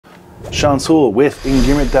Sean Sewell with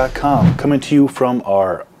Engearment.com, coming to you from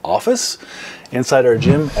our office inside our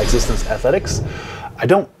gym, Existence Athletics. I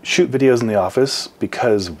don't shoot videos in the office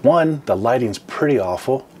because 1, the lighting's pretty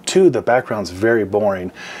awful, 2, the background's very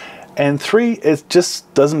boring, and 3, it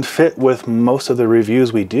just doesn't fit with most of the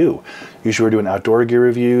reviews we do. Usually we're doing outdoor gear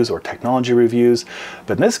reviews or technology reviews,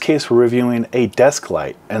 but in this case we're reviewing a desk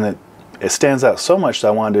light, and it stands out so much that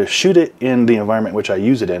I wanted to shoot it in the environment which I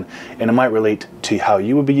use it in, and it might relate to how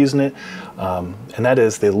you would be using it, and that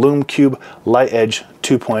is the Lume Cube Light Edge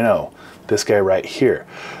 2.0, this guy right here.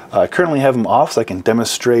 I currently have them off so I can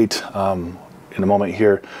demonstrate in a moment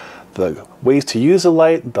here the ways to use the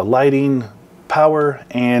light, the lighting, power,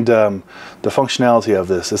 and the functionality of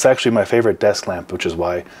this. It's actually my favorite desk lamp, which is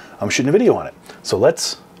why I'm shooting a video on it. So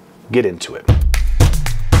let's get into it.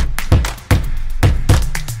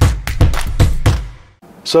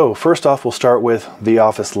 So first off, we'll start with the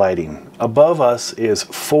office lighting. Above us is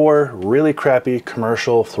 4 really crappy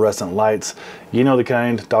commercial fluorescent lights. You know the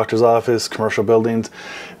kind, doctor's office, commercial buildings.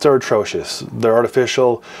 They're atrocious. They're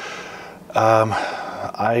artificial.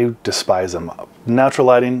 I despise them. Natural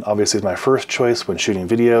lighting obviously is my first choice when shooting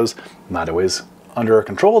videos. Not always under our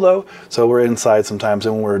control though, so we're inside sometimes,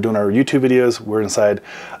 and when we're doing our YouTube videos, we're inside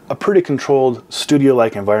a pretty controlled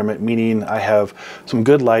studio-like environment, meaning I have some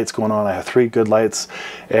good lights going on. I have 3 good lights,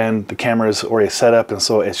 and the camera is already set up, and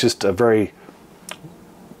so it's just a very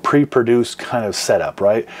pre-produced kind of setup,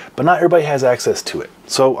 right? But not everybody has access to it.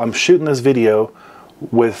 So I'm shooting this video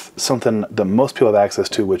with something that most people have access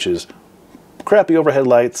to, which is crappy overhead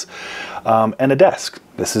lights and a desk.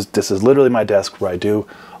 This is literally my desk where I do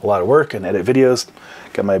a lot of work and edit videos.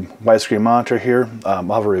 Got my widescreen monitor here. I'll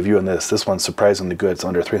have a review on this. This one's surprisingly good. It's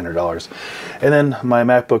under $300. And then my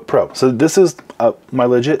MacBook Pro. So this is my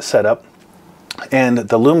legit setup. And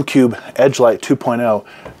the Lume Cube Edge Light 2.0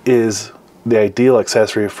 is the ideal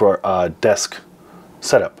accessory for a desk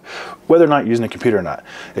setup, whether or not you're using a computer or not.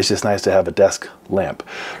 It's just nice to have a desk lamp.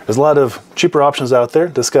 There's a lot of cheaper options out there.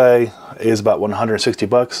 This guy is about 160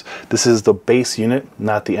 bucks. This is the base unit,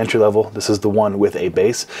 not the entry level. This is the one with a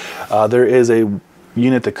base. There is a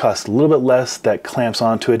unit that costs a little bit less that clamps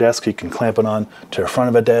onto a desk. You can clamp it on to the front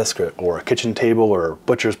of a desk or a kitchen table or a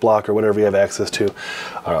butcher's block or whatever you have access to,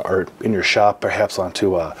 or in your shop perhaps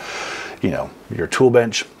onto your tool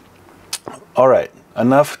bench. All right,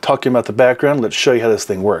 enough talking about the background. Let's show you how this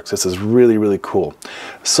thing works. This is really, really cool.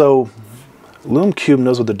 So Lume Cube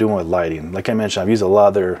knows what they're doing with lighting. Like I mentioned, I've used a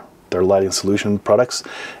lot of their lighting solution products,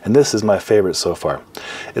 and this is my favorite so far.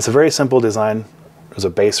 It's a very simple design. There's a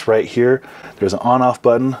base right here. There's an on-off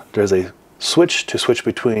button. There's a switch to switch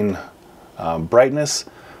between brightness,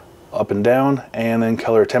 up and down, and then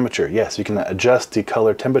color temperature. Yes, you can adjust the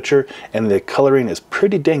color temperature, and the coloring is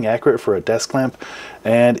pretty dang accurate for a desk lamp,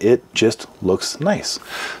 and it just looks nice.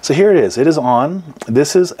 So here it is. It is on.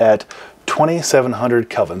 This is at 2700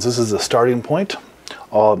 kelvins. This is the starting point,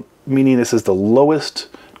 meaning this is the lowest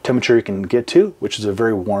temperature you can get to, which is a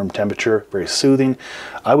very warm temperature, very soothing.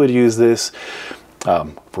 I would use this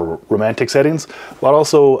for romantic settings, but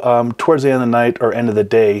also towards the end of the night or end of the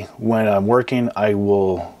day when I'm working, I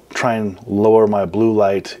will try and lower my blue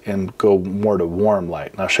light and go more to warm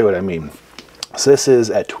light. And I'll show you what I mean. So this is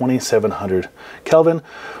at 2700 Kelvin.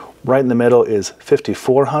 Right in the middle is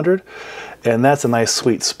 5400, and that's a nice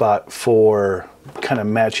sweet spot for kind of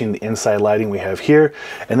matching the inside lighting we have here.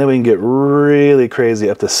 And then we can get really crazy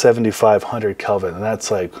up to 7500 Kelvin, and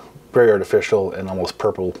that's like very artificial and almost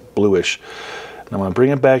purple bluish. And I'm going to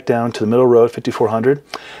bring it back down to the middle row at 5400,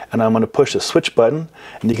 and I'm going to push the switch button,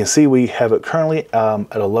 and you can see we have it currently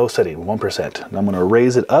at a low setting, 1%. And I'm going to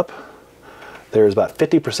raise it up. There's about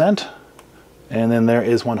 50%, and then there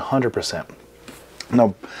is 100%.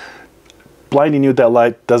 Now, blinding you with that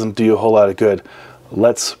light doesn't do you a whole lot of good.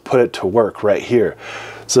 Let's put it to work right here.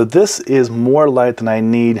 So this is more light than I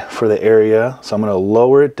need for the area, so I'm going to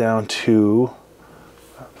lower it down to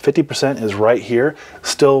 50% is right here.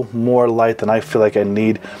 Still more light than I feel like I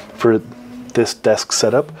need for this desk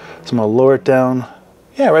setup. So I'm going to lower it down,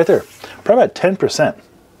 yeah, right there. Probably about 10%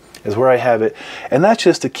 is where I have it. And that's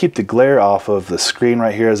just to keep the glare off of the screen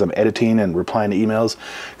right here as I'm editing and replying to emails,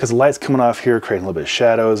 because the light's coming off here, creating a little bit of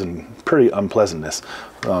shadows and pretty unpleasantness.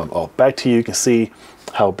 Back to you, you can see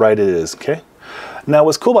how bright it is, okay? Now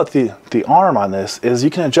what's cool about the arm on this is you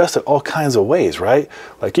can adjust it all kinds of ways, right?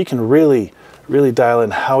 Like you can really dial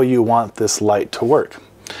in how you want this light to work.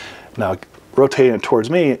 Now rotating it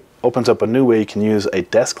towards me opens up a new way you can use a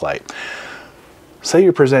desk light. Say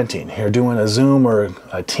you're presenting, you're doing a Zoom or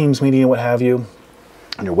a Teams meeting, what have you,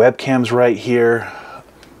 and your webcam's right here.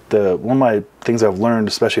 One of my things I've learned,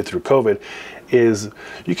 especially through COVID, is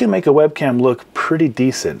you can make a webcam look pretty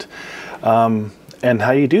decent. And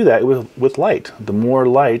how you do that with light. The more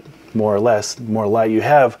light, more or less, more light you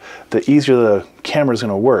have, the easier the camera is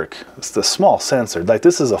going to work. It's the small sensor. Like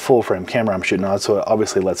this is a full frame camera I'm shooting on, so it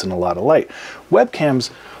obviously lets in a lot of light.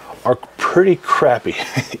 Webcams are pretty crappy.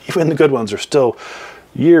 Even the good ones are still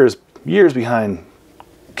years behind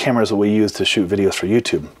cameras that we use to shoot videos for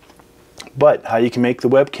YouTube. But how you can make the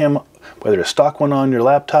webcam, whether a stock one on your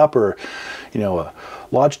laptop or, you know, a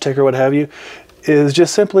Logitech or what have you, is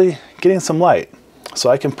just simply getting some light. So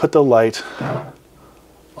I can put the light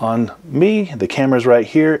on me, the camera's right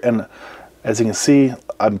here, and as you can see,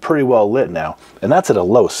 I'm pretty well lit now. And that's at a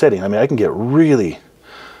low setting. I mean, I can get really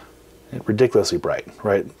ridiculously bright,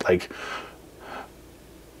 right? Like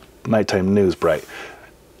nighttime news bright.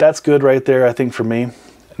 That's good right there, I think, for me.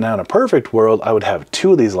 Now, in a perfect world, I would have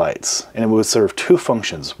two of these lights, and it would serve two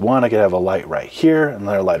functions. One, I could have a light right here,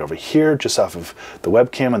 another light over here, just off of the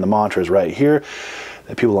webcam, and the monitor is right here.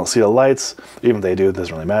 That people don't see the lights. Even if they do, it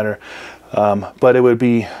doesn't really matter. But it would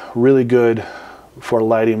be really good for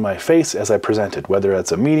lighting my face as I present it, whether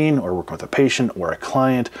it's a meeting or working with a patient or a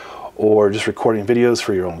client or just recording videos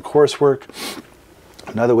for your own coursework.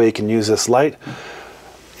 Another way you can use this light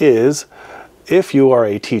is if you are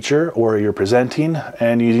a teacher or you're presenting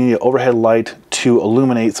and you need an overhead light to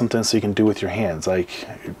illuminate something so you can do with your hands, like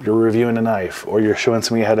you're reviewing a knife or you're showing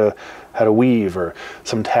somebody how to weave or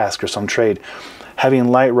some task or some trade. Having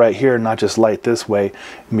light right here, not just light this way,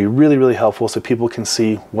 can be really, really helpful so people can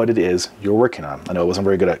see what it is you're working on. I know it wasn't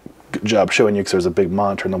very good job showing you because there's a big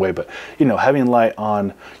monitor in the way, but you know, having light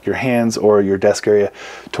on your hands or your desk area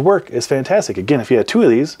to work is fantastic. Again, if you had two of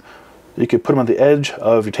these, you could put them on the edge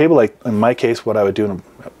of your table. Like in my case, what I would do in an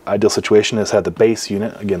ideal situation is have the base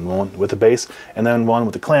unit, again, one with the base, and then one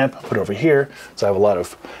with the clamp, put it over here, so I have a lot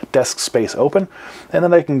of desk space open. And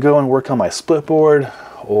then I can go and work on my split board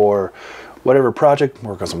or whatever project,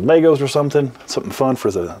 work on some Legos or something fun for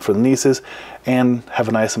the nieces, and have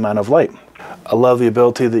a nice amount of light. I love the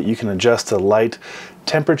ability that you can adjust the light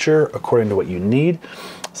temperature according to what you need.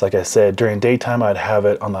 So like I said, during daytime, I'd have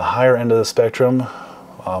it on the higher end of the spectrum,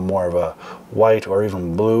 more of a white or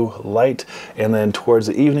even blue light. And then towards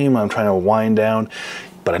the evening, when I'm trying to wind down,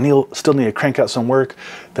 but I still need to crank out some work,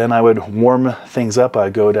 then I would warm things up.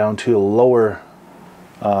 I'd go down to a lower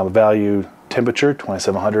value temperature,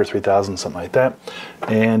 2700, 3000, something like that.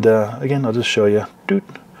 And again, I'll just show you,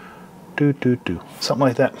 something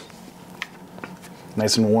like that.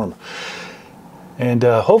 Nice and warm. And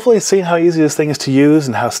hopefully seeing how easy this thing is to use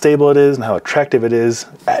and how stable it is and how attractive it is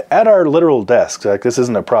at our literal desks. Like, this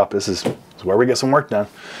isn't a prop, this is where we get some work done.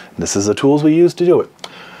 This is the tools we use to do it.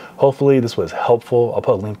 Hopefully this was helpful. I'll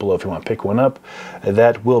put a link below if you want to pick one up.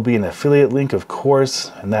 That will be an affiliate link, of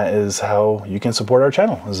course, and that is how you can support our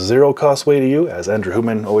channel. It's a zero-cost way to you, as Andrew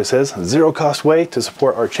Human always says, zero-cost way to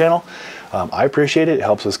support our channel. I appreciate it. It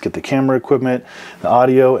helps us get the camera equipment, the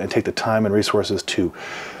audio, and take the time and resources to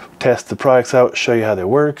test the products out, show you how they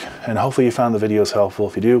work, and hopefully you found the videos helpful.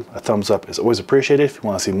 If you do, a thumbs up is always appreciated. If you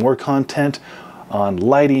want to see more content on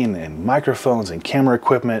lighting and microphones and camera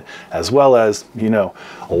equipment, as well as, you know,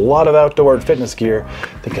 a lot of outdoor and fitness gear,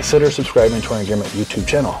 then consider subscribing to our Engearment YouTube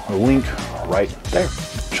channel. A link right there.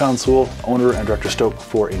 Sean Sewell, owner and director Stoke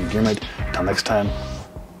for Engearment. Until next time,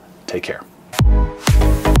 take care.